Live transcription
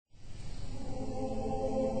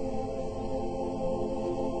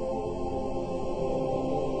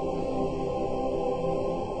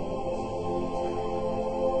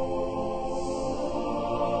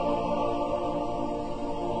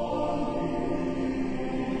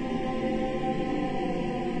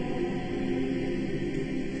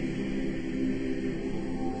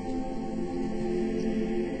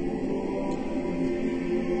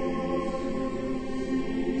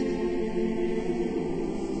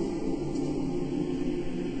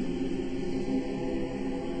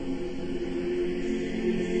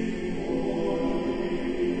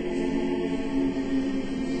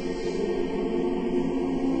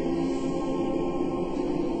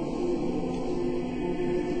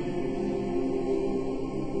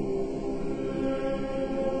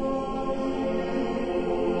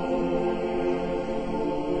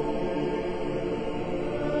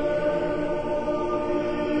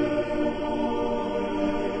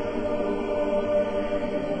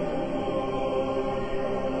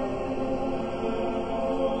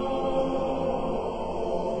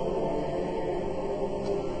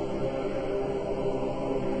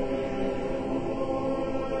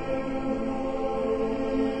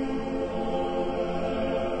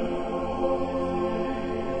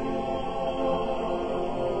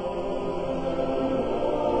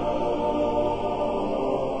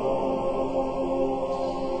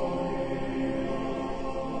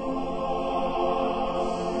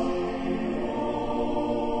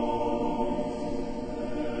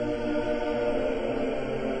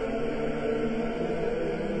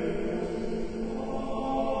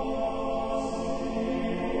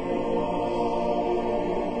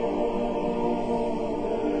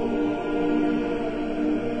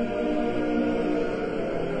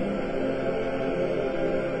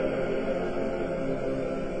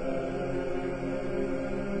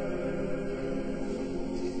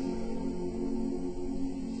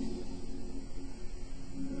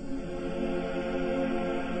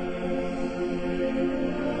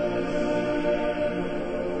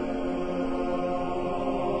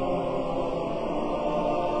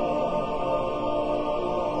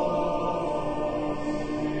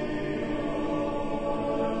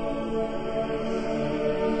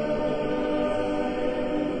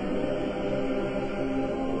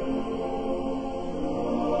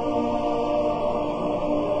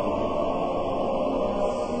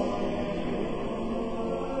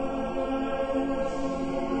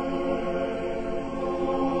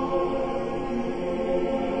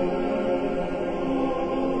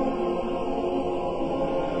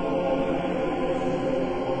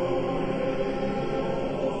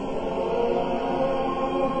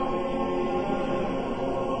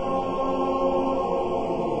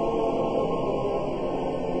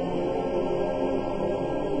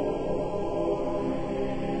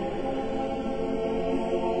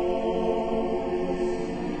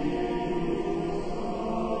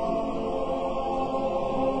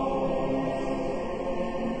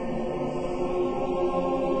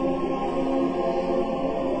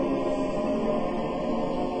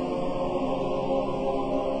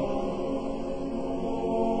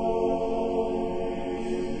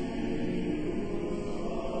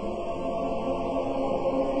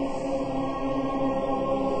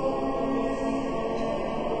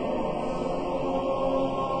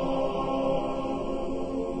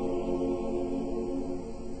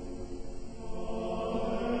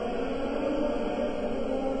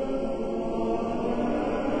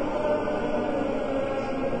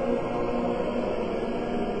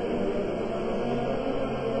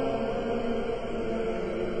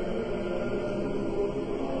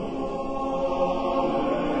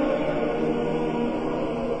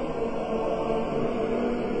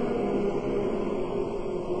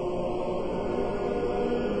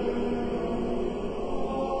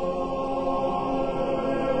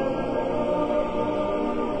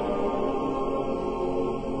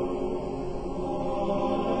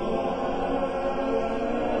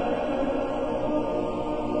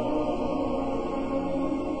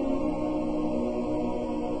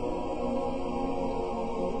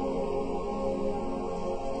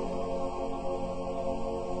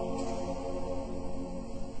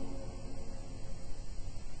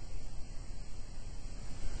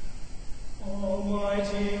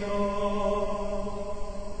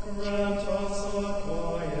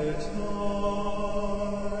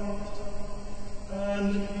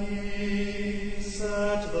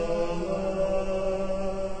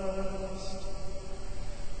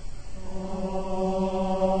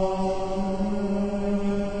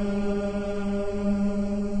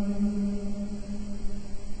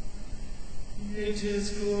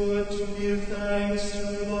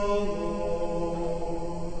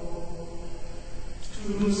Lord.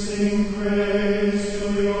 To sing praise to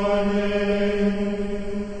your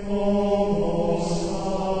name, O Most High.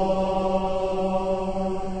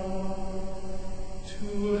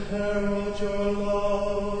 To herald your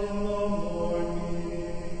love in the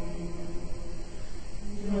morning,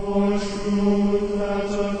 your truth at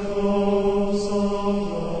the close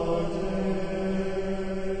of the day.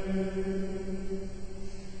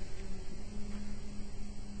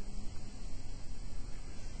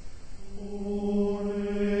 O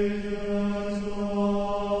radiant light,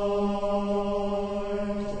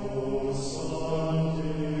 O Son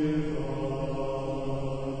divine,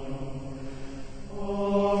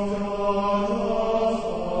 of God the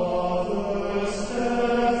Father's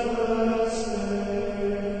deathless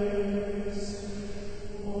face,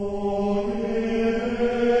 O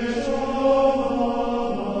image of the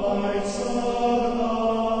lights sublime,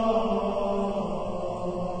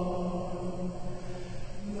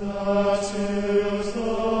 that is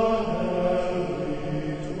the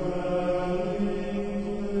heavenly dwelling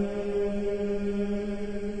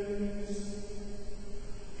place.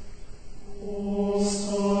 O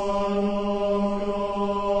Son of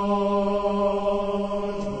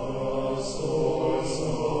God, the source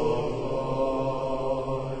of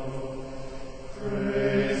life,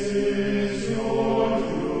 praise is your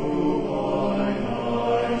due by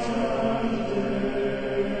night and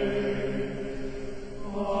day.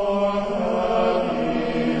 Our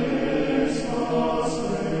happy lips must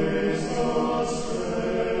raise the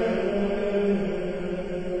strain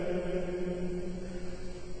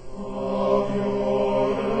of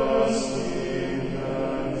your esteemed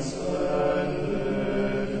and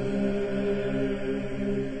splendid name.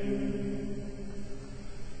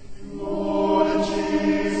 Lord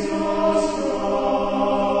Jesus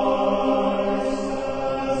Christ,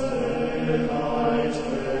 as daylight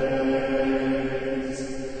fades,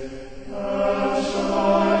 and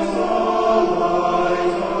shines the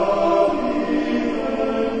light of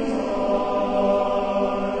eventide,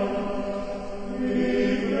 we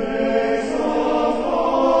praise the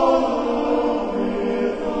Father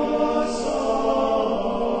with the Son.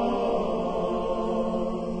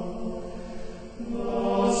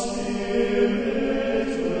 The Spirit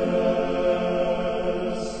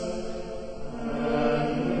bless,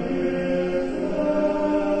 and with them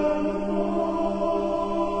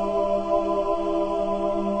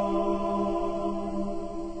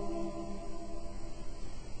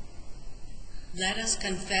Let us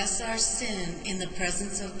confess our sin in the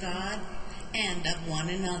presence of God and of one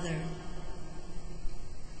another.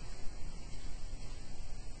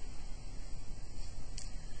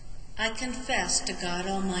 I confess to God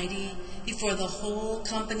Almighty before the whole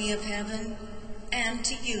company of heaven and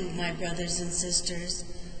to you, my brothers and sisters,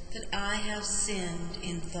 that I have sinned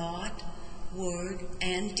in thought, word,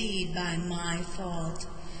 and deed by my fault,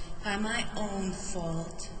 by my own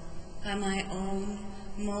fault, by my own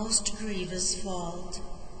most grievous fault.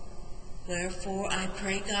 Wherefore I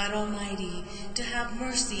pray God Almighty to have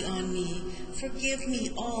mercy on me, forgive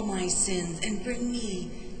me all my sins, and bring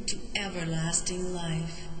me to everlasting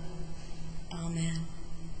life. Amen.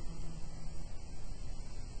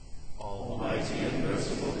 Almighty and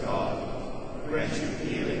merciful God, grant you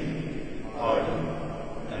healing, pardon,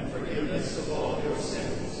 and forgiveness of all your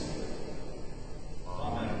sins.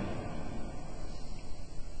 Amen.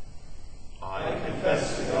 I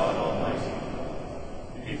confess to God Almighty,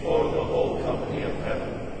 before the whole company of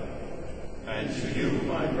heaven, and to you,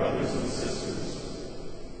 my brothers and sisters,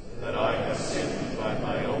 that I have sinned by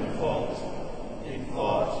my own fault, in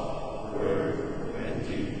thought, word, and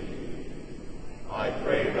deed. I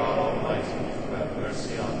pray God Almighty to have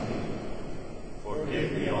mercy on me,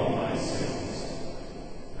 forgive me all my sins,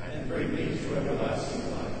 and bring me to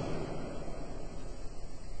everlasting life.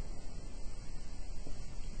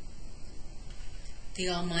 The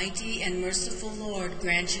Almighty and merciful Lord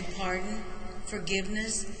grant you pardon,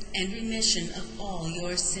 forgiveness, and remission of all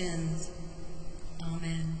your sins.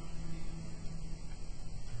 Amen.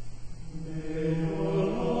 May your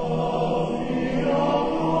love be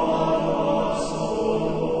upon us, O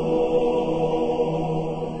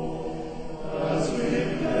Lord, as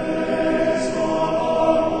we place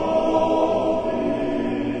our hope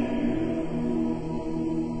in you.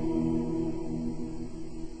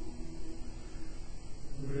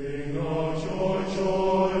 Bring out your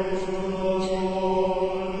joy to the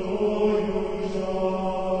Lord, O you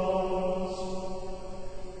just,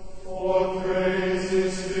 for praise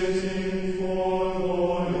is fitting for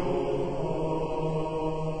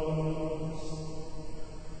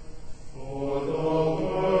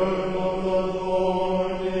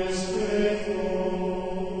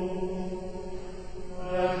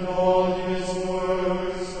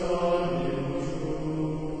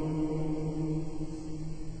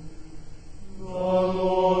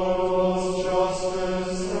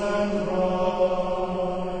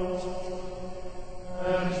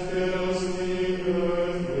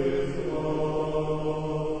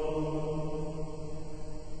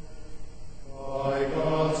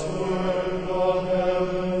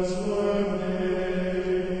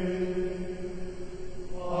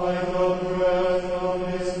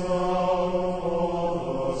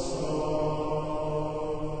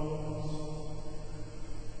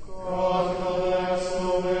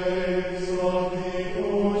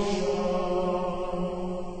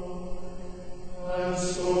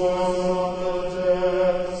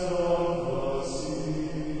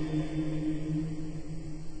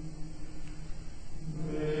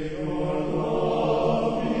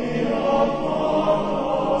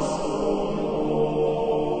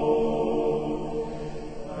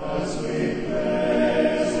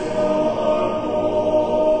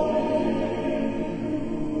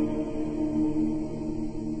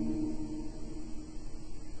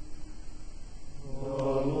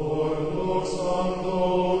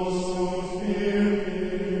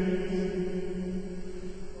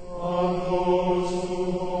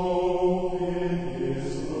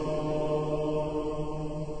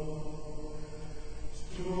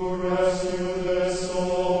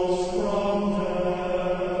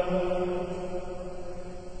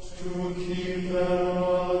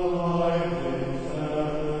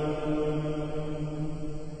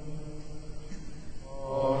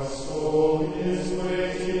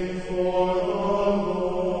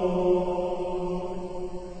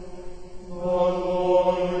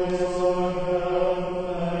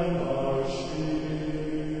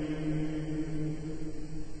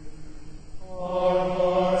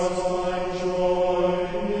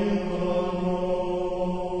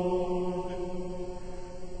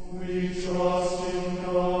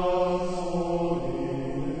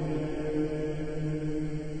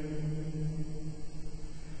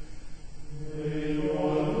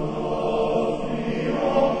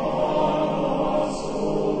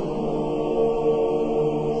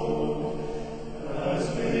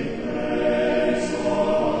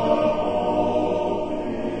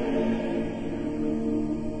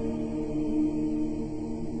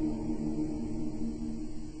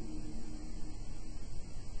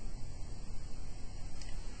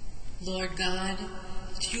Lord God,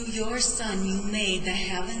 through your Son you made the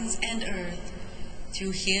heavens and earth.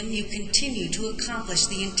 Through him you continue to accomplish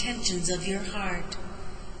the intentions of your heart.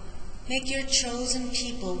 Make your chosen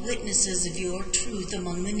people witnesses of your truth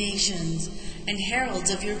among the nations, and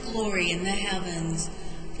heralds of your glory in the heavens,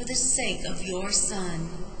 for the sake of your Son,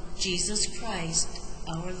 Jesus Christ,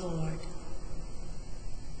 our Lord.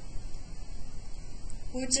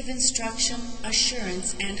 Words of instruction,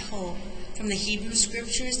 assurance, and hope from the Hebrew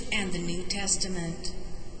Scriptures and the New Testament.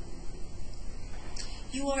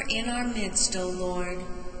 You are in our midst, O Lord,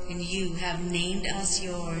 and you have named us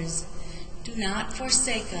yours. Do not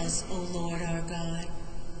forsake us, O Lord our God.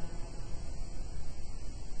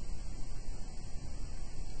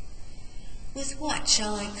 With what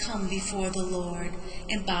shall I come before the Lord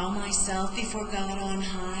and bow myself before God on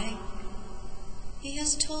high? He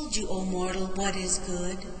has told you, O mortal, what is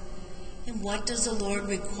good. And what does the Lord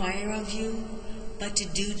require of you but to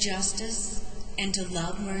do justice and to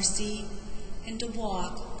love mercy and to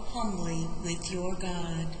walk humbly with your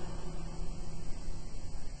God?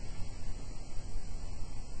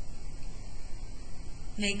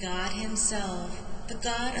 May God himself, the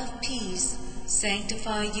God of peace,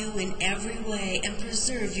 sanctify you in every way and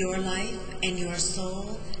preserve your life and your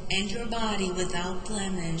soul and your body without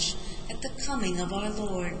blemish at the coming of our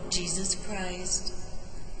Lord Jesus Christ.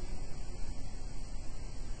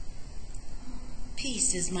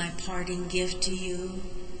 Peace is my parting gift to you,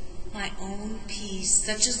 my own peace,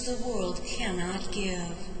 such as the world cannot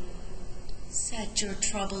give. Set your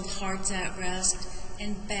troubled hearts at rest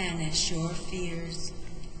and banish your fears.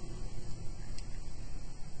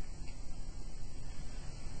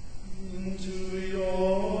 Into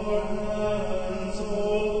your hands, O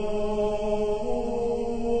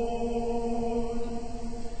Lord,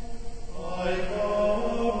 I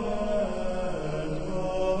commend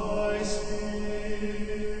my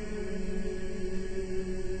spirit.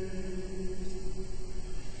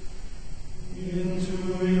 Into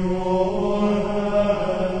your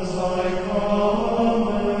hands I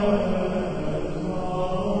commend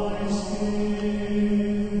my spirit.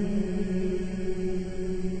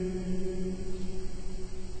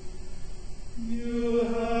 You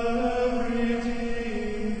have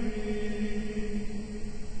redeemed me,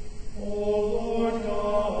 O Lord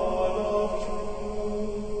God of truth.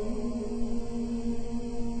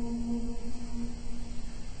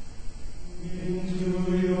 Into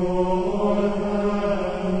your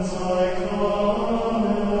hands I commend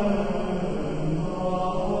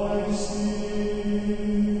my spirit.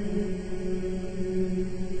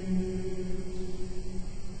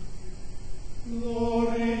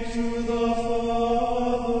 Glory to the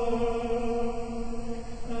Father,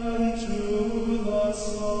 and to the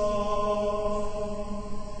Son,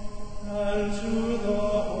 and to the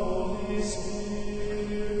Holy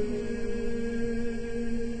Spirit.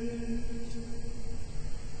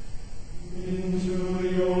 Into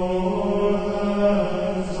your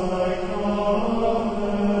hands I commend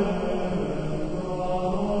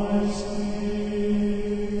my spirit.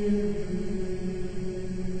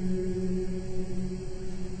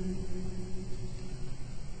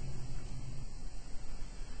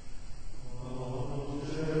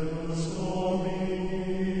 Alleluia.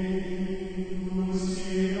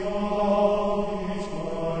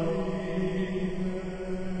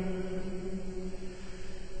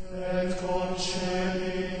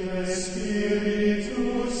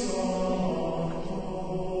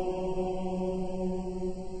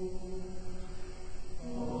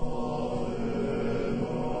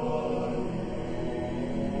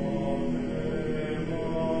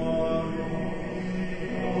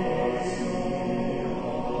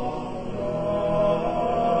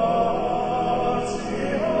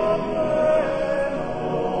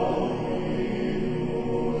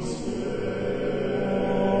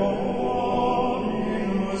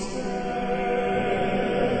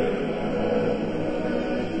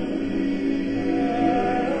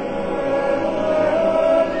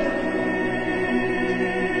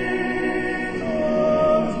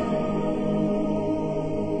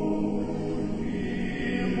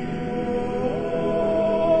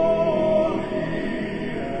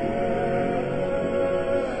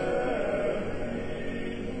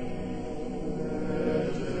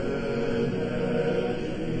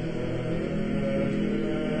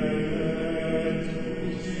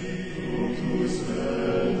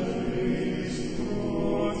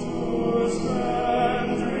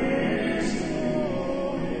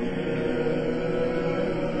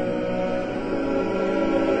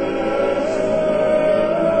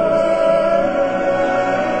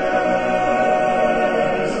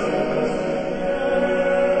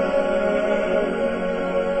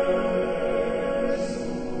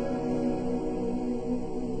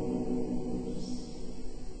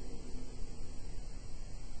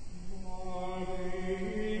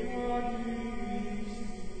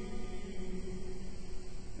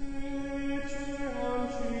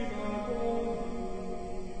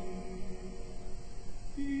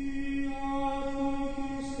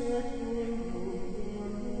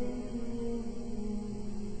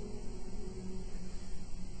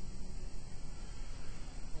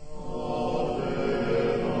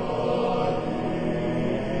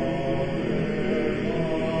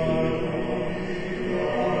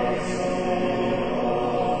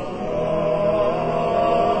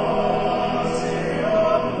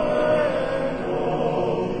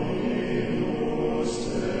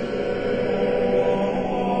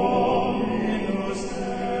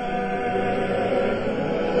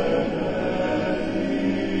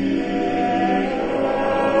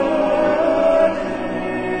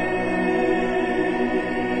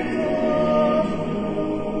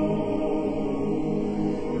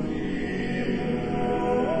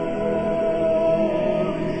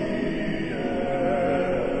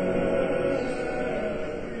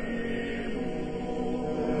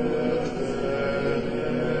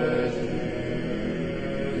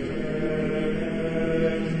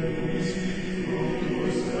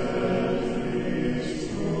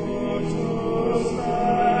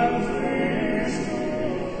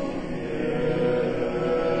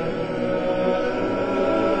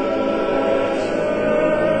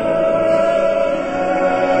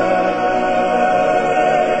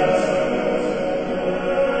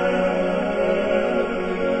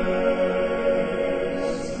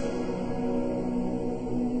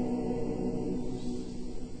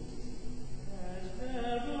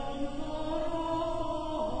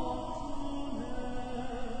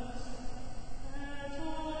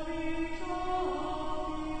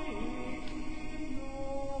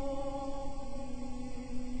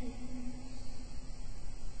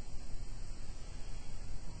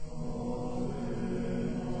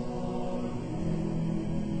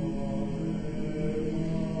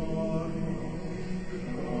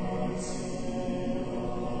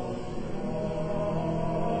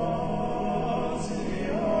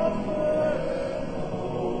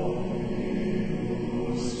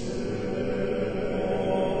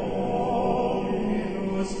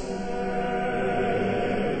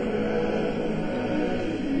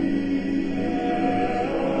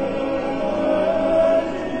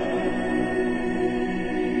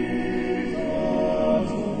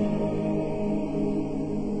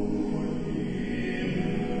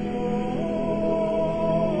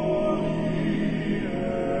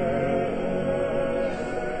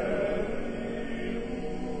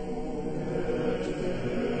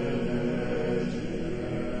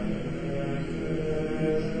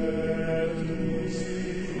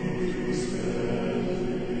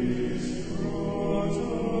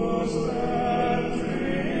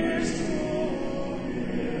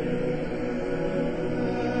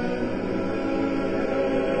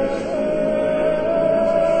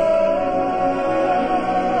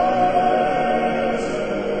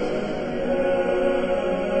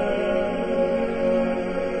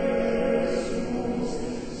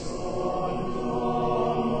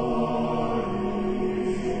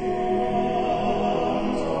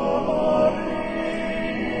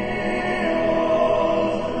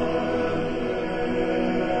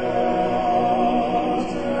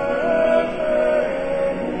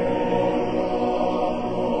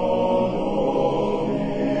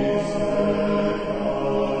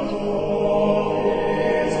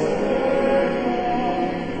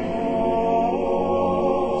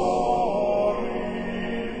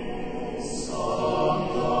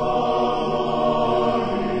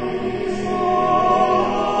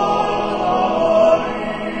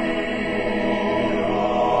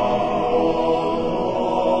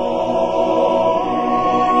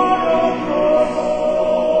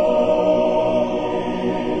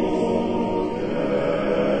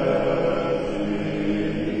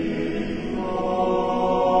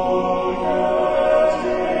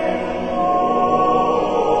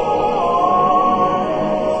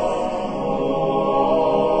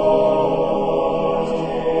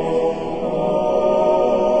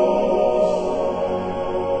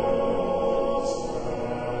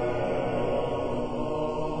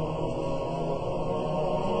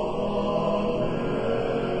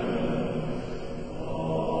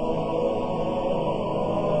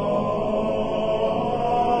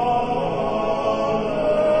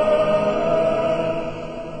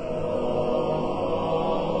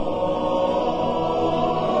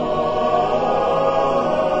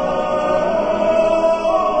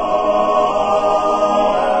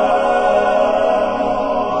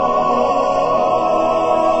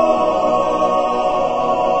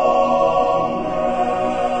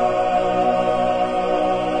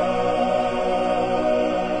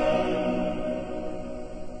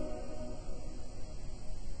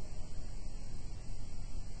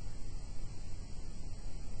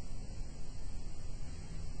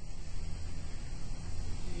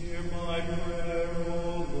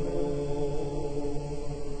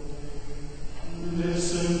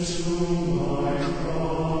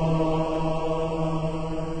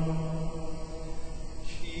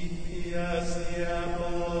 me as the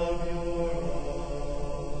apple of your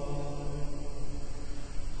eye.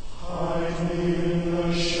 Hide me in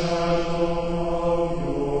the shadow of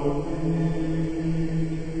your wings.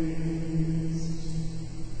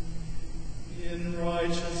 In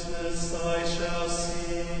righteousness I shall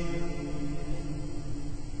see you.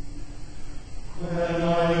 When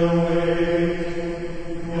I awake,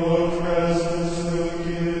 your presence will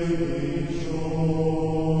give me joy.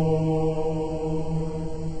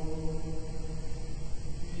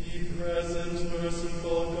 Be present,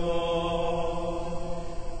 merciful God,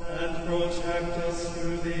 and protect us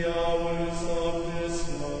through the hours of this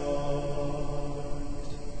night,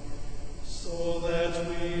 so that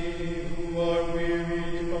we who are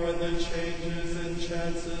wearied by the changes and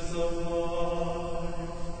chances of life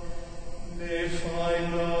may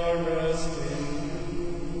find our rest